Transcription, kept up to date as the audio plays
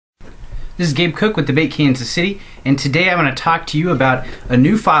This is Gabe Cook with Debate Kansas City, and today I'm going to talk to you about a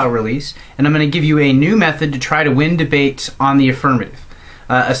new file release, and I'm going to give you a new method to try to win debates on the affirmative.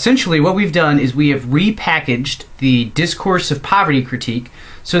 Essentially, what we've done is we have repackaged the Discourse of Poverty critique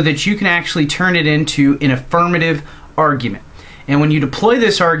so that you can actually turn it into an affirmative argument. And when you deploy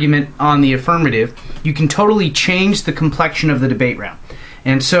this argument on the affirmative, you can totally change the complexion of the debate round.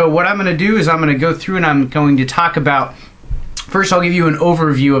 And so what I'm going to do is I'm going to go through and I'm going to talk about, first I'll give you an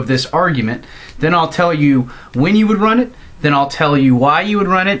overview of this argument, then I'll tell you when you would run it, then I'll tell you why you would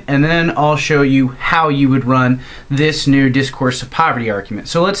run it, and then I'll show you how you would run this new Discourse of Poverty argument.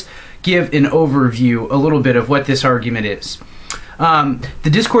 So let's give an overview a little bit of what this argument is. The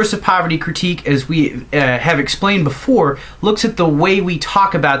Discourse of Poverty critique, as we have explained before, looks at the way we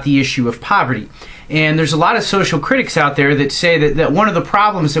talk about the issue of poverty. And there's a lot of social critics out there that say that one of the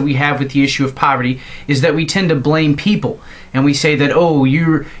problems that we have with the issue of poverty is that we tend to blame people. And we say that, oh,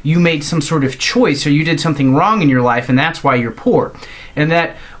 you made some sort of choice or you did something wrong in your life and that's why you're poor. And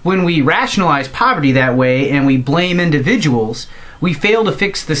that when we rationalize poverty that way and we blame individuals, we fail to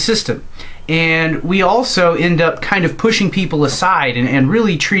fix the system. And we also end up kind of pushing people aside and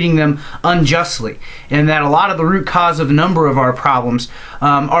really treating them unjustly. And that a lot of the root cause of a number of our problems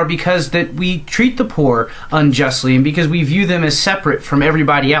are because that we treat the poor unjustly and because we view them as separate from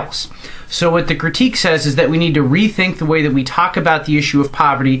everybody else. So what the critique says is that we need to rethink the way that we talk about the issue of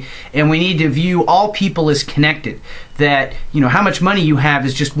poverty, and we need to view all people as connected. That, you know, how much money you have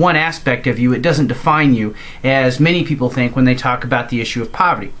is just one aspect of you. It doesn't define you, as many people think when they talk about the issue of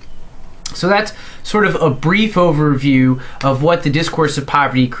poverty. So that's sort of a brief overview of what the Discourse of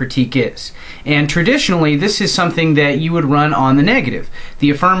Poverty critique is. And traditionally, this is something that you would run on the negative. The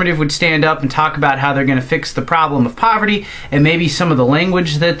affirmative would stand up and talk about how they're going to fix the problem of poverty, and maybe some of the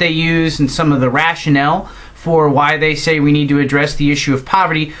language that they use and some of the rationale for why they say we need to address the issue of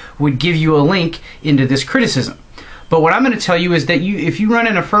poverty would give you a link into this criticism. But what I'm going to tell you is that if you run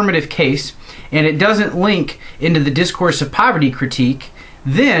an affirmative case and it doesn't link into the Discourse of Poverty critique,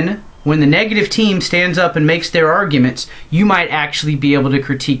 then when the negative team stands up and makes their arguments, you might actually be able to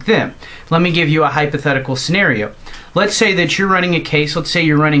critique them. Let me give you a hypothetical scenario. Let's say that you're running a case, let's say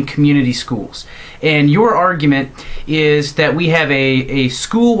you're running community schools, and your argument is that we have a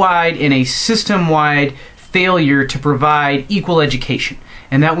school-wide and a system-wide failure to provide equal education,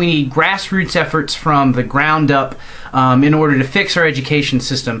 and that we need grassroots efforts from the ground up in order to fix our education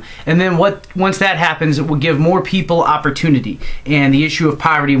system. And then once that happens, it will give more people opportunity, and the issue of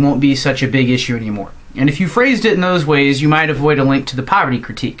poverty won't be such a big issue anymore. And if you phrased it in those ways, you might avoid a link to the poverty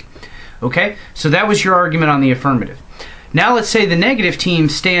critique. Okay? So that was your argument on the affirmative. Now let's say the negative team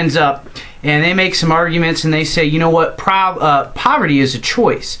stands up and they make some arguments and they say, you know what, poverty is a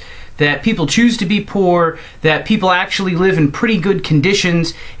choice. That people choose to be poor, that people actually live in pretty good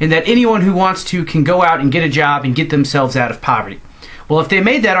conditions, and that anyone who wants to can go out and get a job and get themselves out of poverty. Well, if they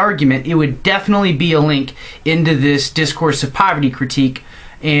made that argument, it would definitely be a link into this Discourse of Poverty critique,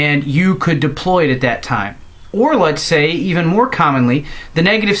 and you could deploy it at that time. Or let's say, even more commonly, the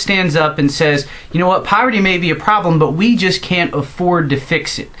negative stands up and says, you know what, poverty may be a problem, but we just can't afford to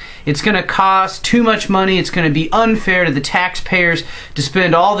fix it. It's going to cost too much money. It's going to be unfair to the taxpayers to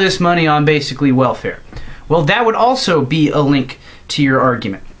spend all this money on basically welfare. Well, that would also be a link to your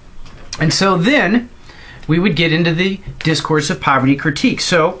argument. And so then we would get into the Discourse of Poverty critique.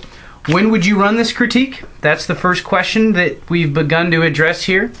 So when would you run this critique? That's the first question that we've begun to address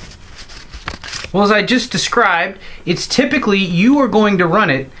here. Well, as I just described, it's typically you are going to run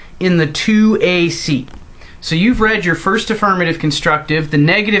it in the 2AC. So you've read your first affirmative constructive, the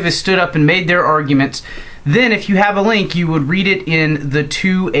negative has stood up and made their arguments. Then if you have a link, you would read it in the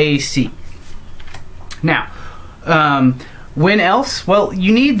 2AC. Now, when else? Well,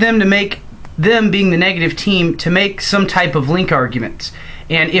 you need them to make, them being the negative team, to make some type of link arguments.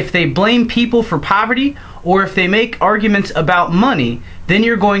 And if they blame people for poverty, or if they make arguments about money, then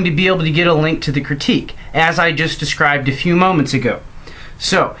you're going to be able to get a link to the critique, as I just described a few moments ago.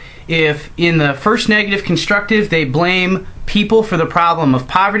 So, if in the first negative constructive they blame people for the problem of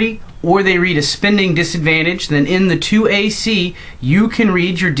poverty, or they read a spending disadvantage, then in the 2AC, you can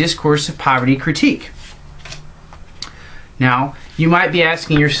read your Discourse of Poverty critique. Now, you might be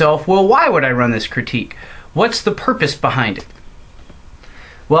asking yourself, well, why would I run this critique? What's the purpose behind it?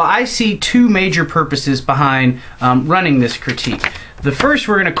 Well, I see two major purposes behind running this critique. The first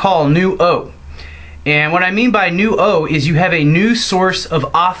we're going to call new O. And what I mean by new O is you have a new source of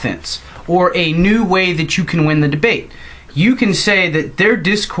offense, or a new way that you can win the debate. you can say that their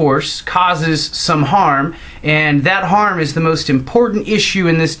discourse causes some harm, and that harm is the most important issue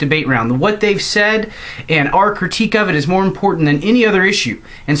in this debate round. What they've said and our critique of it is more important than any other issue.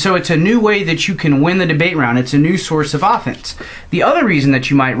 And so it's a new way that you can win the debate round. It's a new source of offense. The other reason that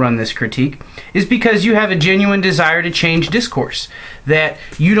you might run this critique is because you have a genuine desire to change discourse, that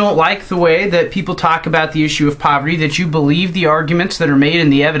you don't like the way that people talk about the issue of poverty, that you believe the arguments that are made in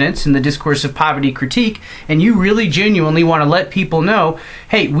the evidence in the Discourse of Poverty critique, and you really genuinely want to let people know,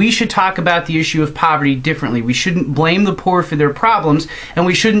 hey, we should talk about the issue of poverty differently. We shouldn't blame the poor for their problems, and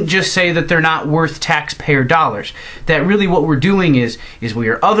we shouldn't just say that they're not worth taxpayer dollars. That really what we're doing is we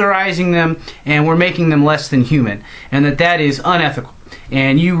are otherizing them, and we're making them less than human, and that is unethical.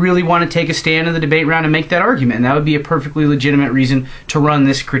 And you really want to take a stand in the debate round and make that argument, and that would be a perfectly legitimate reason to run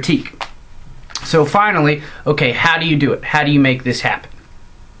this critique. So finally, okay, how do you do it? How do you make this happen?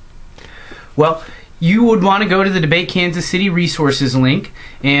 Well, you would want to go to the Debate Kansas City resources link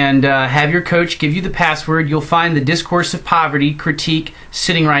and have your coach give you the password. You'll find the Discourse of Poverty critique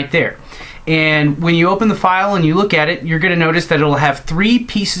sitting right there. And when you open the file and you look at it, you're going to notice that it'll have 3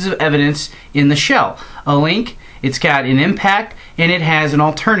 pieces of evidence in the shell. A link, it's got an impact, and it has an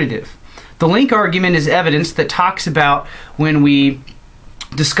alternative. The link argument is evidence that talks about when we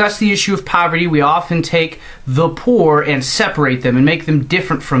discuss the issue of poverty, we often take the poor and separate them and make them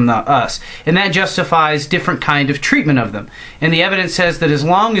different from us. And that justifies different kind of treatment of them. And the evidence says that as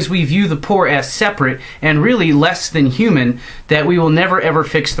long as we view the poor as separate and really less than human, that we will never ever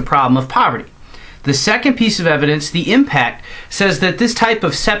fix the problem of poverty. The second piece of evidence, the impact, says that this type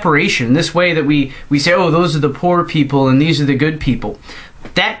of separation, this way that we say, oh, those are the poor people and these are the good people,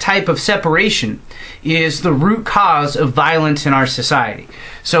 that type of separation is the root cause of violence in our society.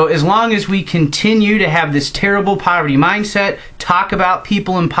 So as long as we continue to have this terrible poverty mindset, talk about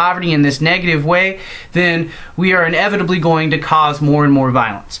people in poverty in this negative way, then we are inevitably going to cause more and more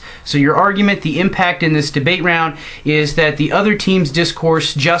violence. So your argument, the impact in this debate round, is that the other team's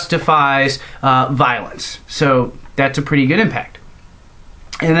discourse justifies violence. So that's a pretty good impact.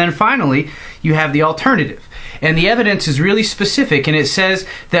 And then finally, you have the alternative. And the evidence is really specific, and it says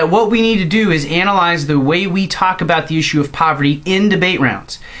that what we need to do is analyze the way we talk about the issue of poverty in debate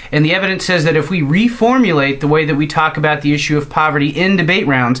rounds. And the evidence says that if we reformulate the way that we talk about the issue of poverty in debate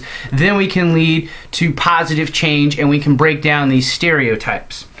rounds, then we can lead to positive change and we can break down these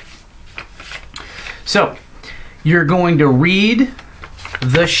stereotypes. So, you're going to read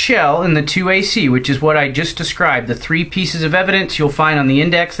the shell in the 2AC, which is what I just described. The 3 pieces of evidence, you'll find on the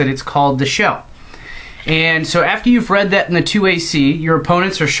index that it's called the shell. And so after you've read that in the 2AC, your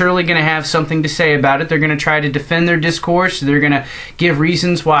opponents are surely going to have something to say about it. They're going to try to defend their discourse. They're going to give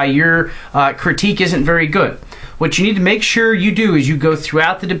reasons why your critique isn't very good. What you need to make sure you do as you go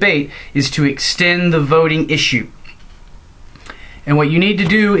throughout the debate is to extend the voting issue. And what you need to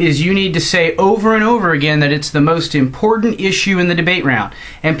do is you need to say over and over again that it's the most important issue in the debate round.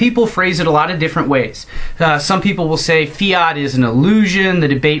 And people phrase it a lot of different ways. Some people will say fiat is an illusion, the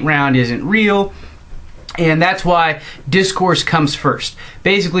debate round isn't real. And that's why discourse comes first.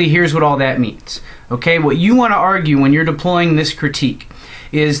 Basically, here's what all that means. Okay, what you want to argue when you're deploying this critique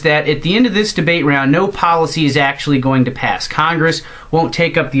is that at the end of this debate round, no policy is actually going to pass. Congress won't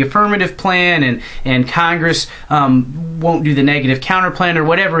take up the affirmative plan, and Congress won't do the negative counter plan or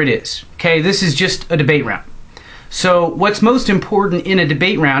whatever it is. Okay, this is just a debate round. So what's most important in a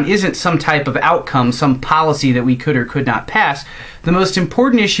debate round isn't some type of outcome, some policy that we could or could not pass. The most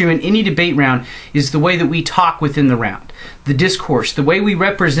important issue in any debate round is the way that we talk within the round. The discourse, the way we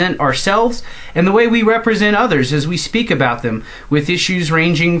represent ourselves, and the way we represent others as we speak about them, with issues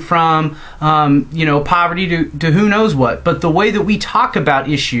ranging from poverty to who knows what. But the way that we talk about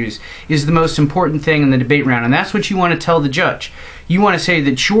issues is the most important thing in the debate round, and that's what you want to tell the judge. You want to say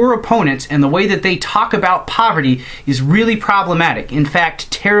that your opponents and the way that they talk about poverty is really problematic, in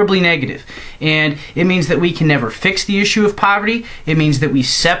fact, terribly negative. And it means that we can never fix the issue of poverty. It means that we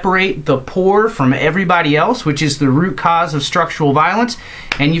separate the poor from everybody else, which is the root cause of structural violence.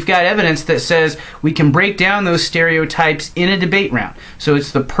 And you've got evidence that says we can break down those stereotypes in a debate round. So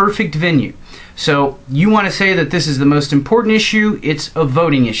it's the perfect venue. So you want to say that this is the most important issue. It's a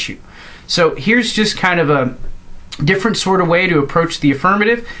voting issue. So here's just kind of a different sort of way to approach the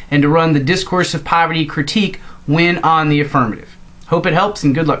affirmative and to run the Discourse of Poverty critique when on the affirmative. Hope it helps,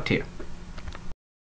 and good luck to you.